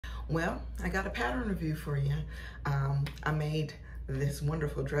Well, I got a pattern review for you. I made this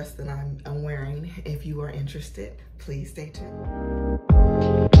wonderful dress that I'm wearing. If you are interested, please stay tuned.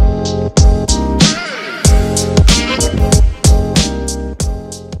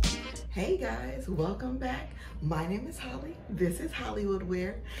 Hey guys, welcome back. My name is Holly. This is Hollywood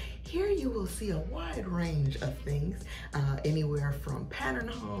Wear. Here you will see a wide range of things, anywhere from pattern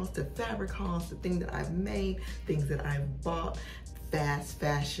hauls to fabric hauls to things that I've made, things that I've bought, fast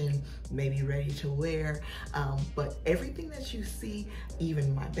fashion, maybe ready to wear, but everything that you see,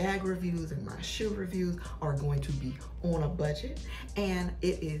 even my bag reviews and my shoe reviews, are going to be on a budget, and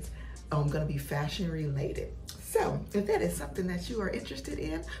it is gonna be fashion related. So if that is something that you are interested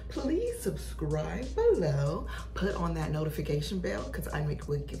in, please subscribe below, put on that notification bell because I make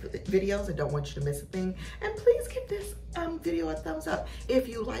videos. I don't want you to miss a thing. And please give this video a thumbs up if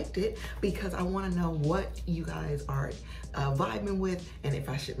you liked it, because I want to know what you guys are vibing with and if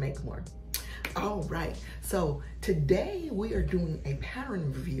I should make more. All right, so today we are doing a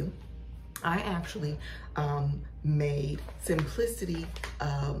pattern review. I actually made a simplicity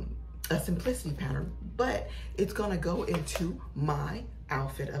pattern, but it's gonna go into my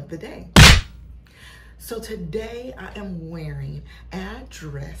outfit of the day. So today I am wearing a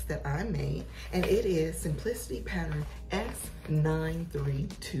dress that I made, and it is simplicity pattern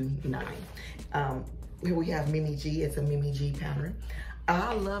S9329. Here we have MiMi G. It's a MiMi G pattern.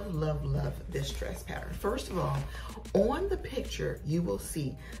 I love, love, love this dress pattern. First of all, on the picture, you will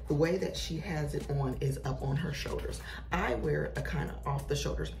see the way that she has it on is up on her shoulders. I wear a kind of off the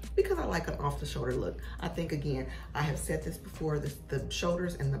shoulders because I like an off the shoulder look. I think, again, I have said this before, the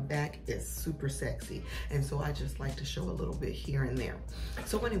shoulders and the back is super sexy. And so I just like to show a little bit here and there.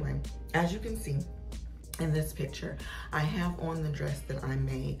 So anyway, as you can see, in this picture, I have on the dress that I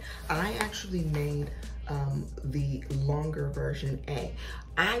made. I actually made the longer version A.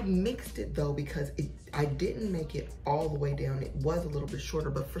 I mixed it though because I didn't make it all the way down. It was a little bit shorter,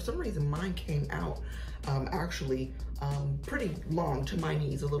 but for some reason mine came out actually pretty long to my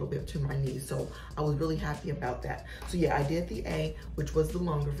knees, a little bit to my knees. So I was really happy about that. So yeah, I did the A, which was the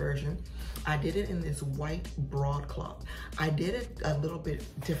longer version. I did it in this white broadcloth. I did it a little bit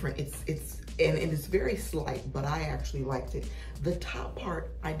different. It's very slight, but I actually liked it. The top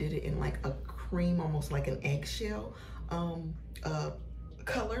part, I did it in like a cream, almost like an eggshell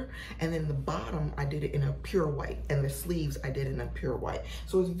color, and then the bottom I did it in a pure white, and the sleeves I did in a pure white.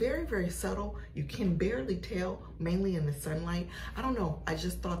 So it's very, very subtle. You can barely tell, mainly in the sunlight. I don't know, I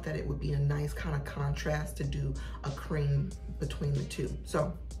just thought that it would be a nice kind of contrast to do a cream between the two.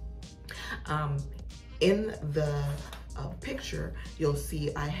 So in the picture, you'll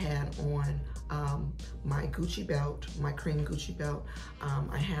see I had on my Gucci belt, my cream Gucci belt.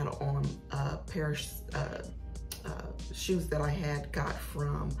 I had on a pair of shoes that I had got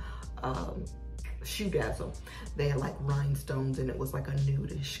from Shoe Dazzle. They had like rhinestones, and it was like a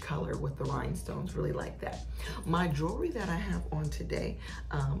nudish color with the rhinestones, really like that. My jewelry that I have on today,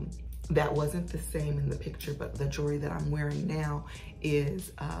 that wasn't the same in the picture, but the jewelry that I'm wearing now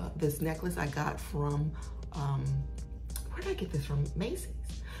is this necklace I got from, where did I get this from?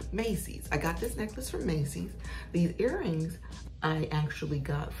 Macy's. I got this necklace from Macy's. These earrings I actually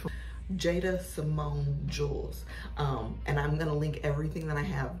got from Jada Simone Jewels, and I'm gonna link everything that I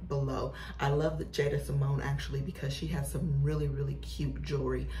have below. I love the Jada Simone actually because she has some really, really cute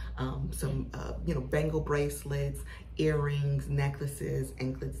jewelry, some you know, bangle bracelets, earrings, necklaces,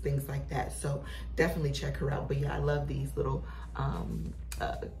 anklets, things like that. So definitely check her out. But yeah, I love these little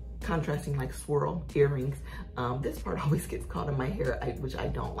contrasting like swirl earrings. This part always gets caught in my hair, which I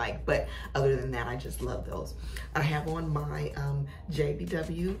don't like, but other than that, I just love those. I have on my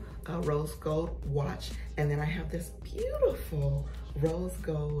JBW rose gold watch, and then I have this beautiful rose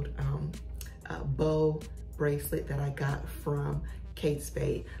gold bow bracelet that I got from Kate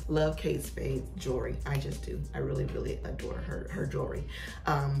Spade. Love Kate Spade's jewelry. I just do. I really, really adore her jewelry.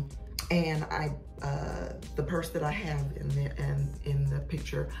 And the purse that I have in the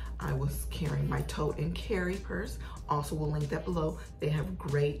picture, I was carrying my tote and carry purse. Also, will link that below. They have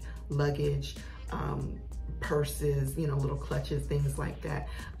great luggage, purses, you know, little clutches, things like that.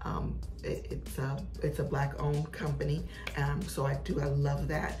 It's a Black-owned company, so I love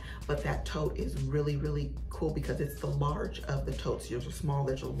that. But that tote is really, really cool because it's the large of the totes. There's a small,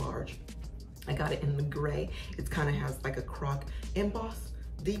 there's a large. I got it in the gray. It kind of has like a croc embossed,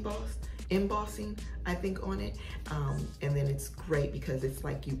 debossed embossing, I think, on it. And then it's great because it's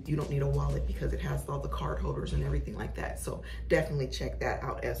like you don't need a wallet because it has all the card holders and everything like that. So definitely check that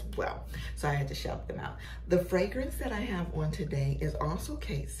out as well. So I had to shout them out. The fragrance that I have on today is also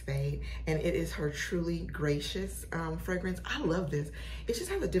Kate Spade, and it is her Truly Gracious fragrance. I love this. It just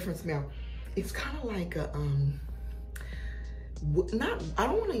has a different smell. It's kind of like a, I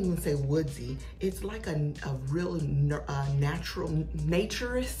don't want to even say woodsy. It's like a real natural,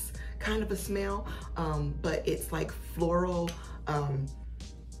 naturist kind of a smell, but it's like floral.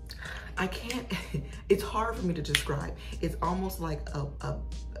 I can't, it's hard for me to describe. It's almost like a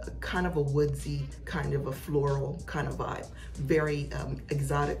kind of a woodsy, kind of a floral kind of vibe. Very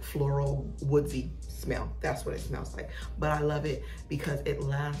exotic, floral, woodsy smell. That's what it smells like. But I love it because it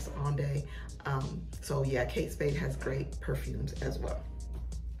lasts all day. So yeah, Kate Spade has great perfumes as well.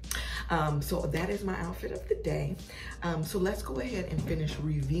 So that is my outfit of the day. So let's go ahead and finish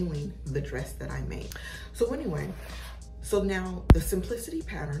reviewing the dress that I made. So anyway, so now the simplicity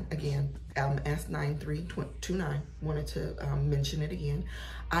pattern, again, S9329, wanted to mention it again.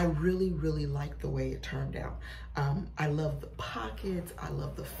 I really, really like the way it turned out. I love the pockets, I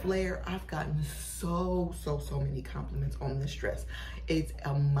love the flare. I've gotten so many compliments on this dress. It's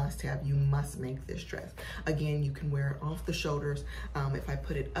a must have, you must make this dress. Again, you can wear it off the shoulders. If I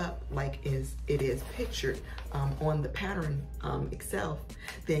put it up like it is pictured on the pattern itself,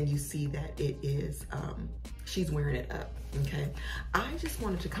 then you see that it is, she's wearing it up, okay? I just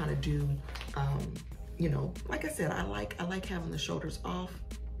wanted to kind of do, you know, like I said, I like having the shoulders off.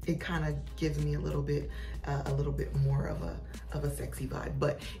 It kind of gives me a little bit more of a sexy vibe.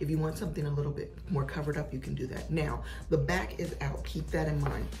 But if you want something a little bit more covered up, you can do that. Now, the back is out. Keep that in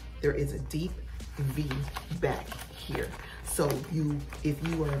mind. There is a deep V back here. So if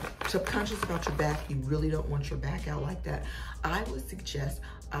you are subconscious about your back, you really don't want your back out like that, I would suggest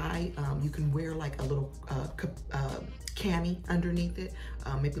you can wear like a little cami underneath it,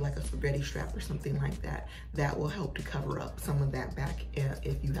 maybe like a spaghetti strap or something like that. That will help to cover up some of that back.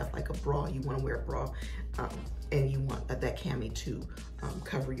 If you have like a bra, you want to wear a bra, and you want that cami to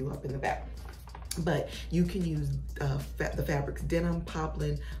cover you up in the back. But you can use the fabrics: denim,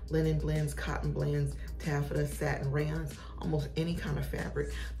 poplin, linen blends, cotton blends, taffeta, satin, rayons, almost any kind of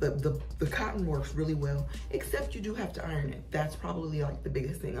fabric. The cotton works really well, except you do have to iron it. That's probably like the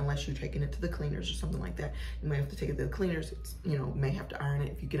biggest thing, unless you're taking it to the cleaners or something like that. You might have to take it to the cleaners. It's, you know, may have to iron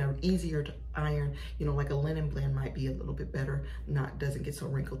it. If you get it easier to iron, you know, like a linen blend might be a little bit better. Doesn't get so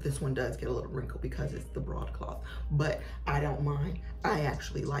wrinkled. This one does get a little wrinkled because it's the broadcloth, but I don't mind. I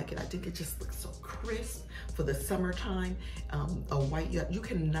actually like it. I think it just looks so crisp for the summertime. A white, you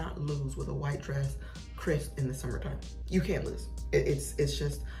cannot lose with a white dress crisp in the summertime. You can't lose. It's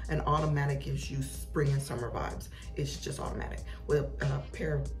just an automatic, gives you spring and summer vibes. It's just automatic. With a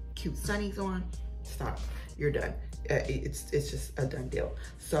pair of cute sunnies on, stop, you're done. It's just a done deal.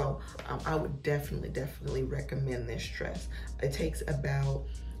 So I would definitely recommend this dress. It takes about,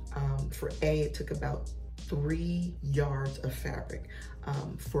 it took about 3 yards of fabric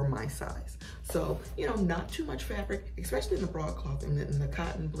for my size. So, you know, not too much fabric, especially in the broadcloth and the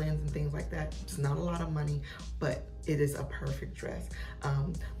cotton blends and things like that. It's not a lot of money, but it is a perfect dress.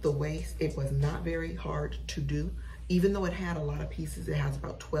 The waist, it was not very hard to do. Even though it had a lot of pieces, it has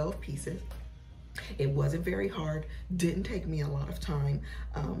about 12 pieces. It wasn't very hard, didn't take me a lot of time.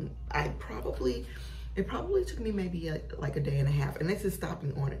 It probably took me maybe like a day and a half, and this is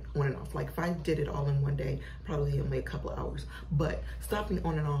stopping on and off. Like if I did it all in one day, probably only a couple of hours, but stopping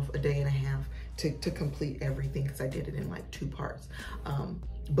on and off a day and a half to complete everything, because I did it in like 2 parts.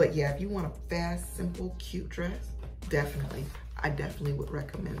 But yeah, if you want a fast, simple, cute dress, I definitely would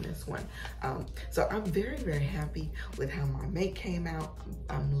recommend this one. So I'm very happy with how my make came out.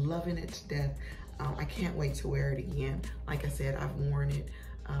 I'm loving it to death. I can't wait to wear it again. Like I said, I've worn it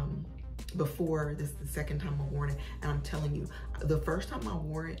before. This is the second time I've worn it, and I'm telling you, the first time I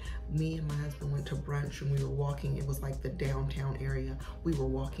wore it, me and my husband went to brunch and we were walking. It was like the downtown area. We were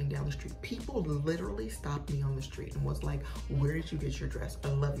walking down the street. People literally stopped me on the street and was like, "Where did you get your dress? I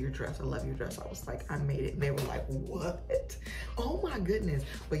love your dress. I love your dress." I was like, "I made it." And they were like, "What? Oh my goodness."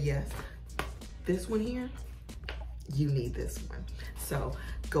 But yes, this one here, you need this one. So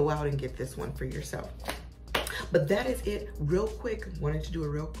go out and get this one for yourself. But that is it. Real quick, wanted to do a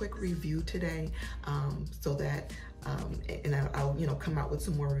real quick review today, so that and I'll come out with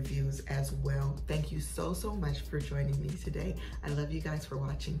some more reviews as well. Thank you so much for joining me today. I love you guys for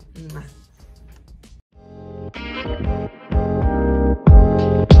watching. Mwah.